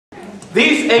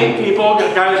These 8 people,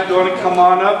 guys, going to come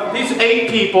on up. These 8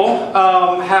 people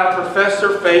have professed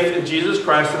their faith in Jesus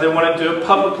Christ, and they want to do it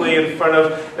publicly in front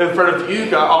of you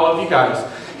guys, all of you guys.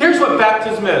 Here's what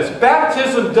baptism is.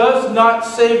 Baptism does not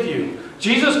save you.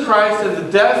 Jesus Christ and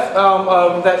the death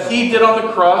that He did on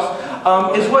the cross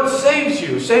is what saves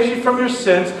you. Saves you from your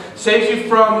sins, saves you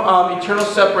from eternal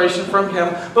separation from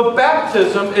Him. But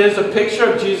baptism is a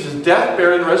picture of Jesus' death,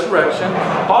 burial, and resurrection.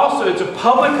 Also, it's a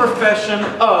public profession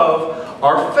of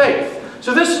our faith.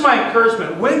 So this is my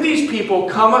encouragement. When these people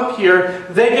come up here,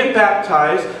 they get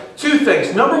baptized. 2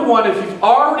 things. Number 1, if you've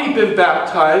already been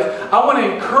baptized, I want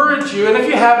to encourage you, and if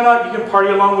you have not, you can party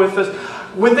along with us.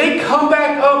 When they come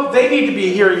back up, they need to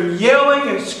be hearing yelling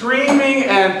and screaming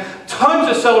and tons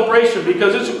of celebration,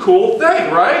 because it's a cool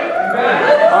thing, right?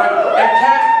 Amen. All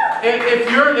right. And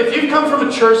if you've come from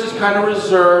a church that's kind of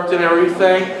reserved and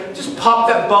everything, just pop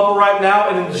that bubble right now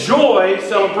and enjoy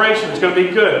celebration. It's going to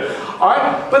be good. All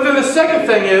right. But then the second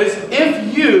thing is,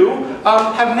 if you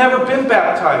have never been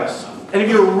baptized, and if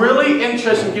you're really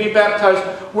interested in getting baptized,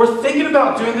 we're thinking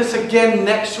about doing this again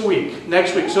next week.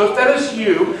 So if that is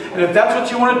you, and if that's what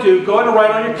you want to do, go ahead and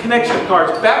write on your connection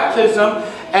cards, baptism,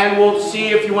 and we'll see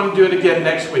if you want to do it again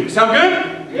next week. Sound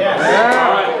good? Yes.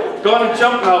 All right. Go ahead and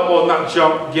jump. Well, not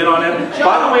jump. Get on it.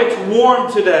 By the way, it's warm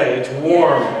today. It's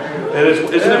warm. It is.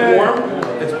 Isn't it warm?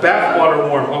 It's bathwater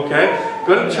warm. Okay.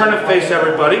 Go ahead and turn and face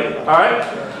everybody. All right.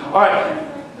 All right.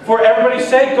 For everybody's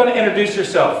sake, go ahead and introduce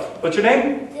yourself. What's your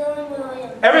name?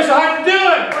 Everybody say, hi,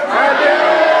 Dylan! Hi,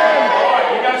 Dylan! Alright,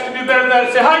 you guys can do better than that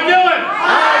and say, hi, Dylan!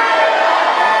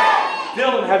 Hi,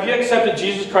 Dylan! Dylan, have you accepted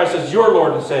Jesus Christ as your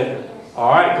Lord and Savior?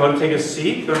 Alright, go ahead and take a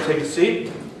seat. Go ahead and take a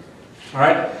seat.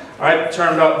 Alright,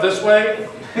 turn about this way.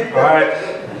 Alright,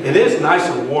 it is nice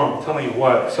and warm, I'm telling you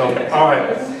what. So,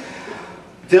 alright.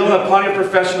 Dylan, upon your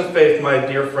profession of faith, my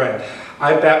dear friend,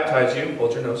 I baptize you.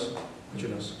 Hold your nose. Hold your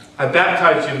nose. I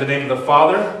baptize you in the name of the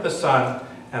Father, the Son,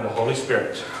 and the Holy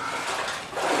Spirit.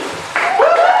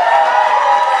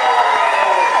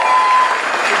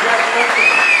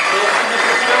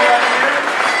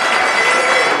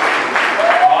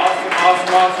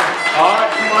 Awesome. All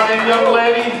right, come on in, young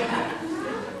lady.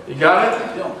 You got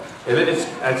it?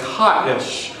 It's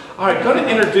hot-ish. All right, go ahead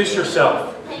and introduce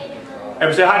yourself.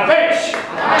 Everybody say, hi, Paige.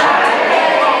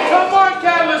 Hi. Come on,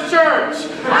 Catalyst Church.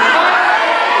 Hi.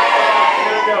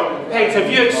 Here we go. Paige, have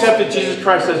you accepted Jesus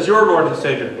Christ as your Lord and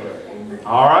Savior?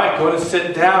 All right, go ahead and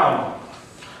sit down.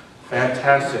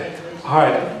 Fantastic. All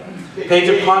right.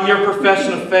 Paige, upon your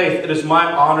profession of faith, it is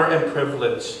my honor and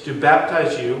privilege to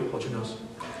baptize you. Hold your nose.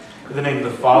 In the name of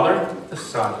the Father, the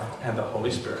Son, and the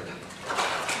Holy Spirit.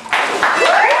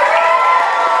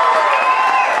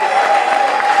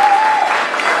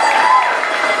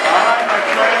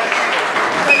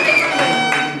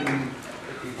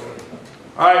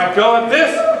 All right, go.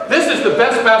 This is the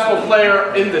best basketball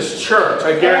player in this church,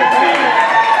 I guarantee you.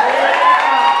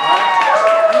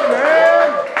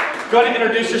 Right. Go ahead and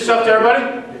introduce yourself to everybody.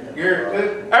 Garrett.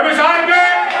 Everybody's on,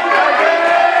 Garrett.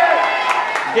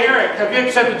 Garrett, have you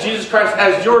accepted Jesus Christ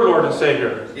as your Lord and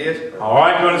Savior? Yes. All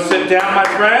right, going to sit down, my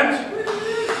friend.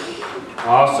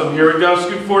 Awesome. Here we go.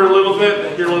 Scoot forward a little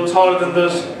bit. You're a little taller than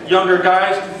those younger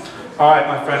guys. All right,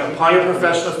 my friend. Upon your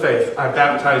profession of faith, I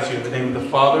baptize you in the name of the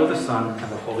Father, the Son, and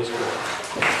the Holy Spirit.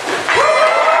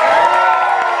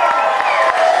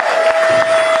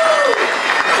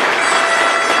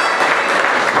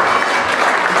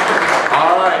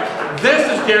 All right.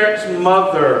 This is Garrett's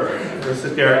mother. This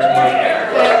is Garrett's mother.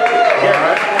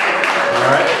 All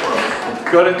right.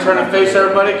 Go ahead and turn and face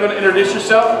everybody. Go ahead and introduce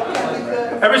yourself.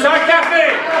 Everybody say, hi, Kathy.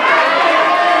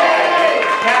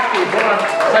 Kathy, hold on.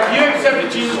 Have you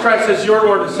accepted Jesus Christ as your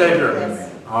Lord and Savior?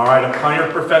 All right. Upon your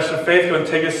profession of faith, go ahead and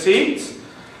take a seat.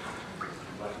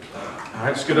 All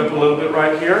right. Scoot up a little bit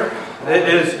right here.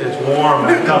 It's warm.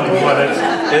 I'm telling you what,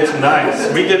 it's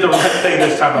nice. We did the right thing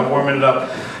this time by warming it up.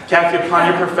 Kathy, upon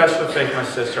your profession of faith, my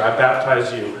sister, I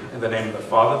baptize you in the name of the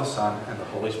Father, the Son, and the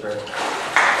Holy Spirit.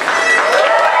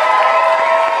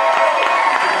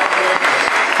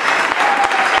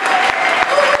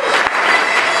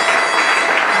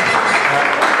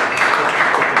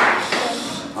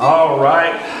 All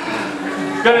right.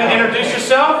 Going to introduce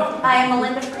yourself? I am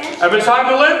Melinda French. Everybody say, hi,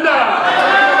 Melinda.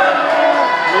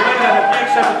 Melinda, have you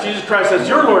accepted Jesus Christ as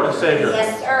your Lord and Savior?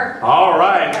 Yes, sir. All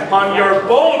right. Upon your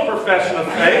bold profession of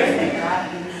faith,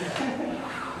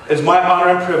 it's my honor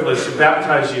and privilege to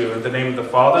baptize you in the name of the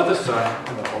Father, the Son,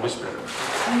 and the Holy Spirit.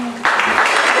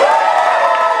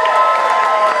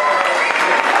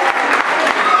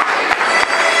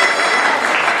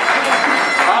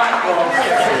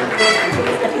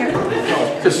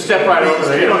 Just step right over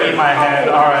there. You don't need my hand.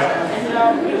 All right.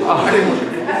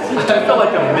 I feel like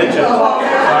a midget.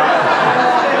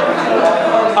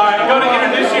 All right, go to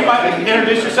introduce you.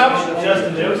 Introduce yourself.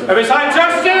 Justin. Everybody say,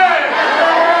 Justin!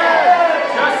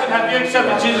 Justin, have you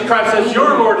accepted Jesus Christ as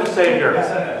your Lord and Savior?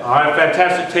 All right,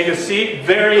 fantastic. Take a seat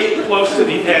very close to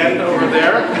the end over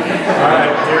there. All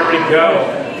right, here we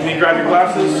go. Can you grab your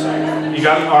glasses? You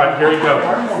got them? All right, here we go.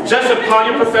 Just upon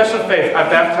your profession of faith, I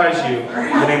baptize you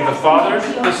in the name of the Father,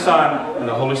 the Son, and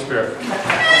the Holy Spirit.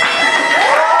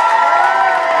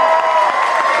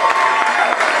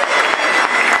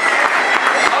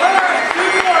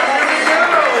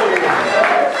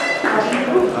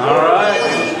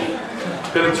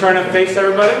 Going to turn and face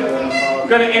everybody.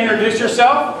 Going to introduce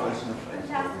yourself.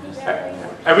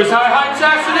 Everybody say hi,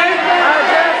 Chastity. Hi,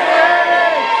 Chastity.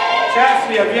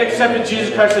 Chastity, have you accepted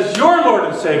Jesus Christ as your Lord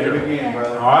and Savior?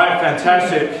 All right,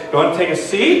 fantastic. Go ahead and take a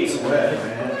seat.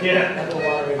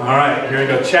 All right, here we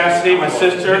go. Chastity, my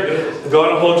sister, go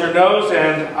ahead and hold your nose,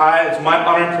 and it's my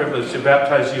honor and privilege to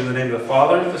baptize you in the name of the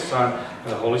Father, the Son,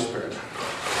 and the Holy Spirit.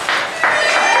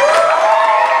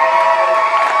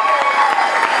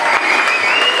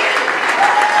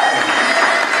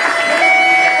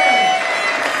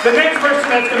 The next person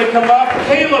that's going to come up,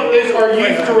 Caleb is our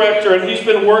youth director, and he's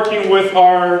been working with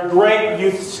our great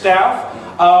youth staff.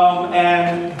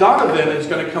 And Donovan is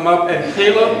going to come up, and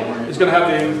Caleb is going to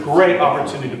have the great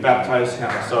opportunity to baptize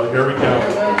him. So here we go. Go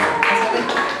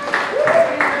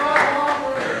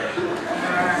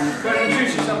ahead and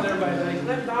introduce yourself to everybody.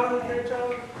 Let Donovan here,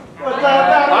 Charlie. What's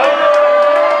up,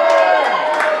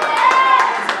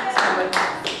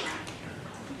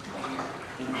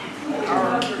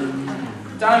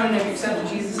 Donovan, have you accepted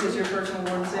Jesus as your personal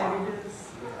Lord and Savior?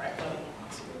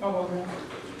 All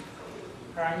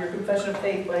right, your confession of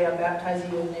faith, buddy, I baptize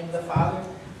you in the name of the Father,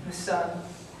 the Son,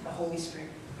 and the Holy Spirit.